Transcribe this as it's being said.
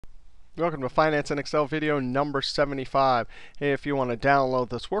Welcome to Finance in Excel video number 75. Hey, if you want to download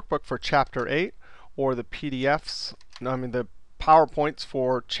this workbook for Chapter 8 or the PDFs, the PowerPoints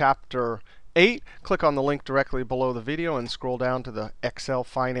for Chapter 8, click on the link directly below the video and scroll down to the Excel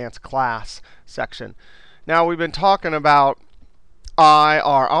Finance class section. Now, we've been talking about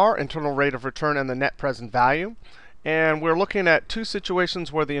IRR, internal rate of return, and the net present value. And we're looking at two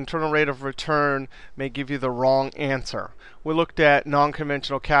situations where the internal rate of return may give you the wrong answer. We looked at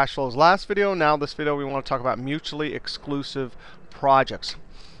non-conventional cash flows last video. Now this video we want to talk about mutually exclusive projects.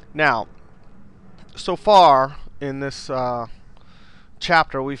 Now, so far in this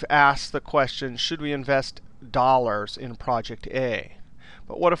chapter, we've asked the question, should we invest dollars in project A?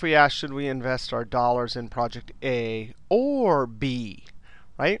 But what if we ask, should we invest our dollars in project A or B,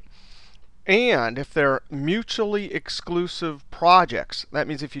 right? And if they're mutually exclusive projects, that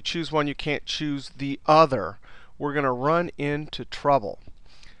means if you choose one, you can't choose the other. We're going to run into trouble.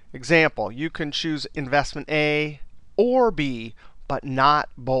 Example, you can choose investment A or B, but not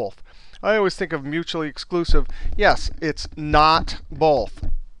both. I always think of mutually exclusive. Yes, it's not both.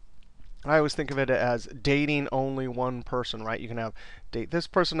 I always think of it as dating only one person, right? You can date this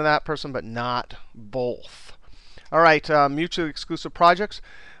person and that person, but not both. All right, mutually exclusive projects.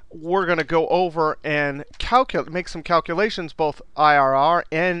 We're going to go over and make some calculations, both IRR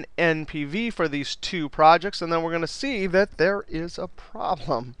and NPV for these two projects. And then we're going to see that there is a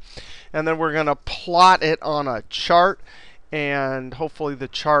problem. And then we're going to plot it on a chart. And hopefully the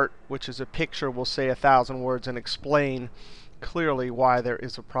chart, which is a picture, will say 1,000 words and explain clearly why there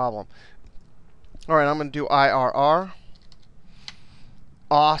is a problem. All right, I'm going to do IRR.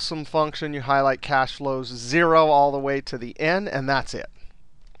 Awesome function. You highlight cash flows 0 all the way to the end, and that's it.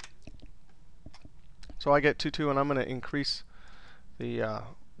 So I get 22, and I'm going to increase the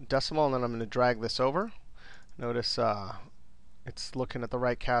decimal, and then I'm going to drag this over. Notice it's looking at the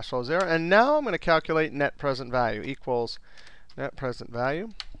right cash flows there. And now I'm going to calculate net present value equals net present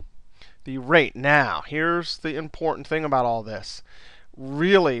value. The rate. Now, here's the important thing about all this.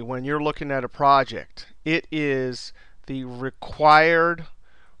 Really, when you're looking at a project, it is the required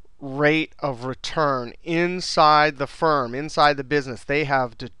rate of return inside the firm, inside the business. They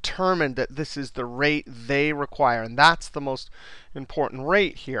have determined that this is the rate they require, and that's the most important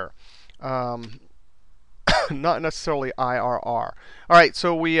rate here, not necessarily IRR. All right,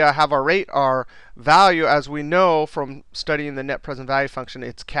 so we have our rate, our value, as we know from studying the net present value function.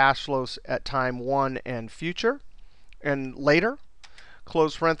 It's cash flows at time 1 and future and later,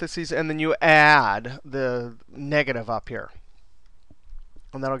 close parentheses, and then you add the negative up here.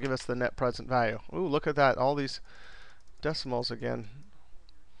 And that'll give us the net present value. Ooh, look at that. All these decimals again.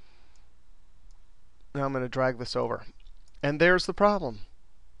 Now I'm going to drag this over. And there's the problem.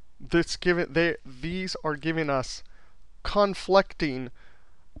 These are giving us conflicting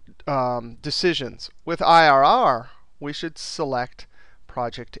decisions. With IRR, we should select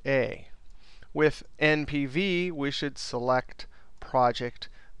project A. With NPV, we should select project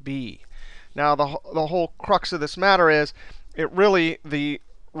B. Now, the whole crux of this matter is, the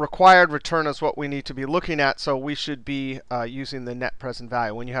required return is what we need to be looking at, so we should be using the net present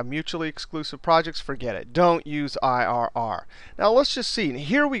value. When you have mutually exclusive projects, forget it. Don't use IRR. Now, let's just see.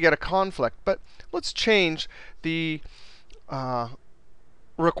 Here we get a conflict, but let's change the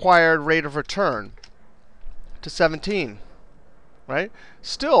required rate of return to 17, right?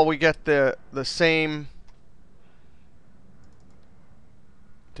 Still, we get the same.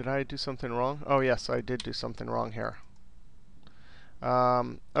 Did I do something wrong? Oh, yes, I did do something wrong here.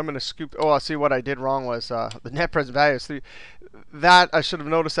 I'm going to scoop. Oh, I see what I did wrong was the net present value is 3. That I should have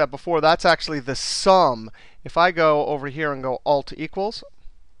noticed that before. That's actually the sum. If I go over here and go Alt equals,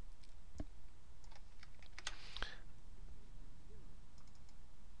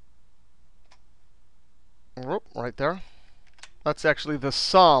 right there, that's actually the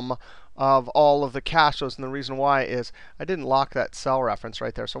sum of all of the cash flows. And the reason why is I didn't lock that cell reference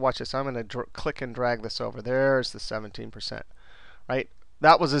right there. So watch this. I'm going to click and drag this over. There's the 17%. Right?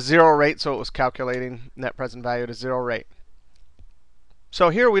 That was a 0 rate, so it was calculating net present value at a 0 rate. So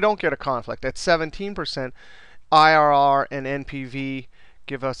here we don't get a conflict. At 17%, IRR and NPV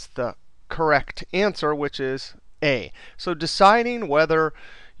give us the correct answer, which is A. So deciding whether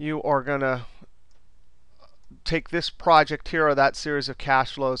you are going to take this project here or that series of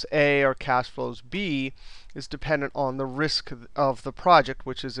cash flows A or cash flows B is dependent on the risk of the project,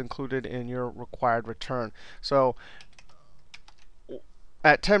 which is included in your required return. So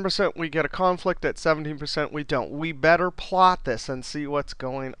at 10%, we get a conflict. At 17%, we don't. We better plot this and see what's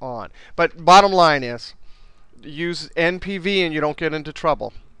going on. But bottom line is, use NPV and you don't get into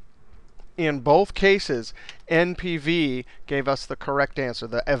trouble. In both cases, NPV gave us the correct answer.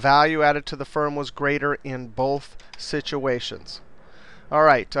 The value added to the firm was greater in both situations. All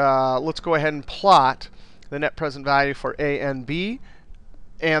right, let's go ahead and plot the net present value for A and B,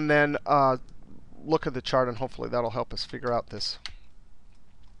 and then look at the chart, and hopefully that'll help us figure out this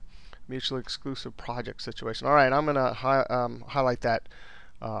mutually exclusive project situation. All right, I'm going to highlight that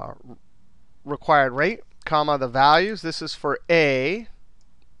required rate, comma, the values. This is for A,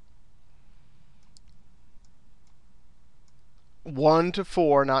 1 to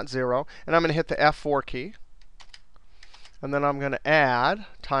 4, not 0. And I'm going to hit the F4 key. And then I'm going to add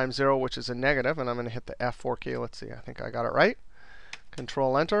times 0, which is a negative. And I'm going to hit the F4 key. Let's see, I think I got it right.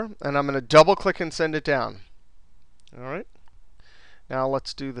 Control Enter. And I'm going to double click and send it down. All right. Now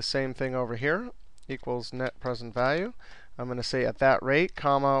let's do the same thing over here. Equals net present value. I'm going to say at that rate,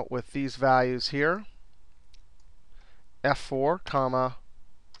 comma, with these values here. F4, comma,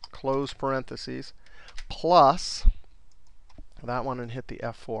 close parentheses, plus that one, and hit the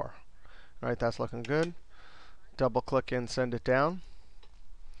F4. All right, that's looking good. Double click and send it down.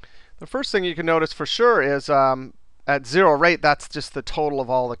 The first thing you can notice for sure is at 0 rate, that's just the total of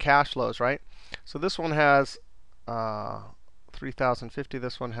all the cash flows, right? So this one has 3,050.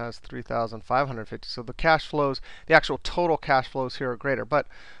 This one has 3,550. So the cash flows, the actual total cash flows here are greater. But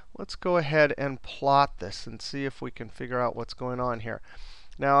let's go ahead and plot this and see if we can figure out what's going on here.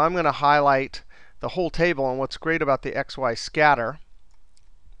 Now I'm going to highlight the whole table, and what's great about the XY scatter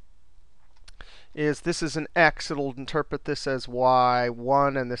is this is an X. It'll interpret this as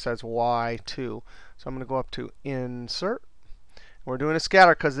Y1 and this as Y2. So I'm going to go up to Insert. We're doing a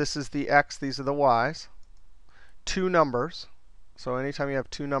scatter because this is the X, these are the Y's. Two numbers. So anytime you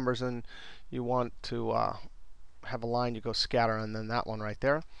have two numbers and you want to have a line, you go scatter, and then that one right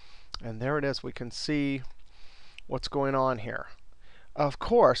there. And there it is. We can see what's going on here. Of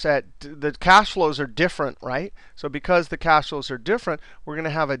course, the cash flows are different, right? So because the cash flows are different, we're going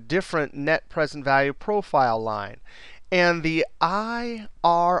to have a different net present value profile line. And the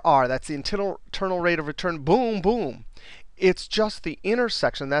IRR, that's the internal rate of return, boom, boom. It's just the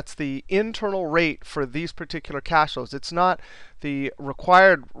intersection. That's the internal rate for these particular cash flows. It's not the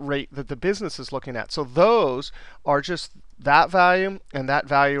required rate that the business is looking at. So those are just that value and that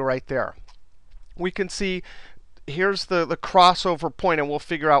value right there. We can see here's the crossover point, and we'll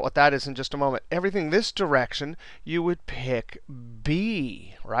figure out what that is in just a moment. Everything this direction, you would pick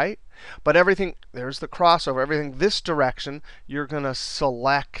B, right? But everything, there's the crossover. Everything this direction, you're going to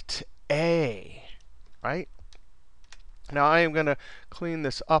select A, right? Now I am going to clean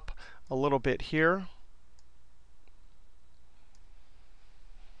this up a little bit here.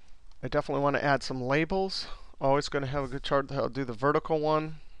 I definitely want to add some labels. Always going to have a good chart. I'll do the vertical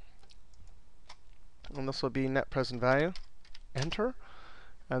one. And this will be net present value. Enter.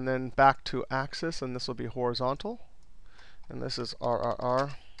 And then back to axis, and this will be horizontal. And this is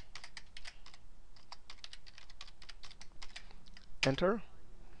RRR. Enter.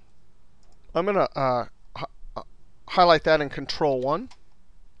 I'm going to highlight that in Control 1.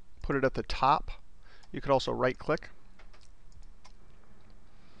 Put it at the top. You could also right-click.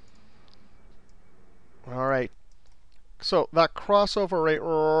 All right. So that crossover rate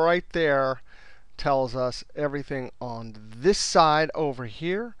right there tells us everything on this side over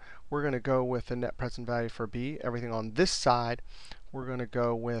here. We're going to go with the net present value for B. Everything on this side, we're going to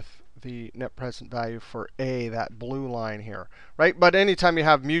go with the net present value for A, that blue line here, right? But anytime you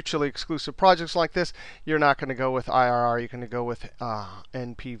have mutually exclusive projects like this, you're not going to go with IRR. You're going to go with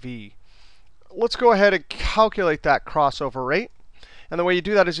NPV. Let's go ahead and calculate that crossover rate. And the way you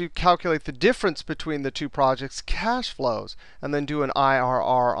do that is you calculate the difference between the two projects' cash flows, and then do an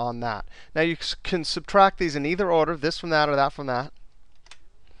IRR on that. Now you can subtract these in either order, this from that or that from that.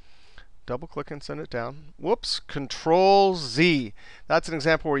 Double click and send it down. Whoops, Control Z. That's an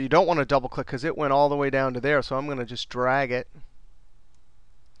example where you don't want to double click because it went all the way down to there. So I'm going to just drag it.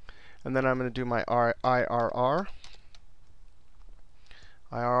 And then I'm going to do my IRR.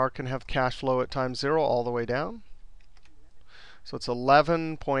 IRR can have cash flow at time 0 all the way down. So it's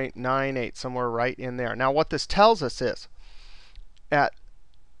 11.98, somewhere right in there. Now what this tells us is, at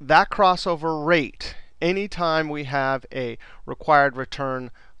that crossover rate, anytime we have a required return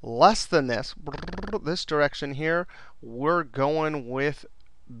less than this direction here, we're going with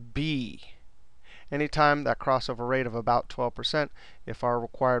B. Anytime that crossover rate of about 12%, if our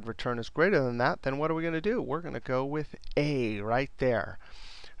required return is greater than that, then what are we going to do? We're going to go with A right there.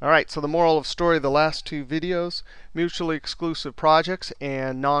 All right, so the moral of the story of the last two videos, mutually exclusive projects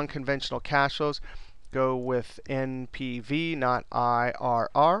and non-conventional cash flows, go with NPV, not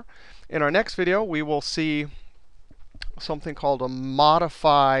IRR. In our next video, we will see something called a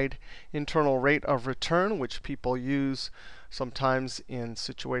modified internal rate of return, which people use sometimes in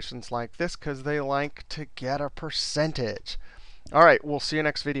situations like this because they like to get a percentage. All right, we'll see you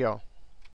next video.